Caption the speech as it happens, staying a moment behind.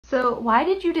So why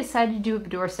did you decide to do a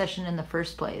boudoir session in the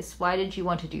first place? Why did you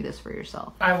want to do this for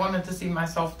yourself? I wanted to see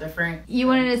myself different. You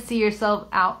wanted to see yourself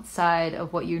outside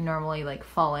of what you normally like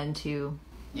fall into.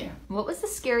 Yeah. What was the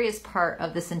scariest part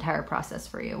of this entire process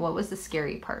for you? What was the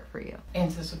scary part for you?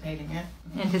 Anticipating it.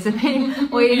 Anticipating,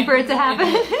 waiting for it to happen.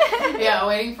 Yeah,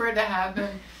 waiting for it to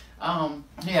happen.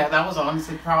 Yeah, that was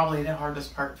honestly probably the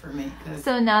hardest part for me.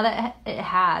 So now that it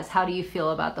has, how do you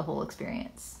feel about the whole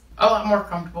experience? A lot more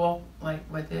comfortable, like,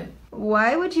 with it.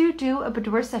 Why would you do a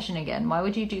boudoir session again? Why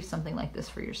would you do something like this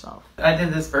for yourself? I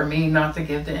did this for me, not to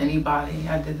give to anybody.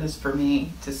 I did this for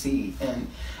me to see. And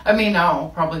I mean,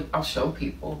 I'll show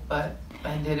people, but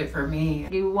I did it for me.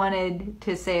 You wanted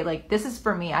to say, like, this is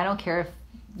for me. I don't care if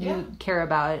you care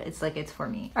about it. It's like, it's for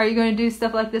me. Are you going to do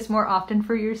stuff like this more often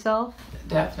for yourself?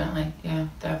 Definitely. Yeah,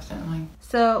 definitely.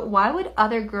 So why would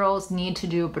other girls need to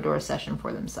do a boudoir session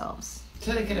for themselves?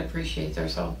 So they could appreciate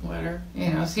themselves better. You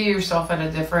know, see yourself at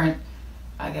a different,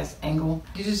 I guess, angle.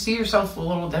 You just see yourself a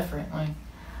little different.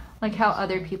 Like how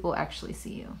other people actually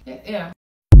see you. Yeah.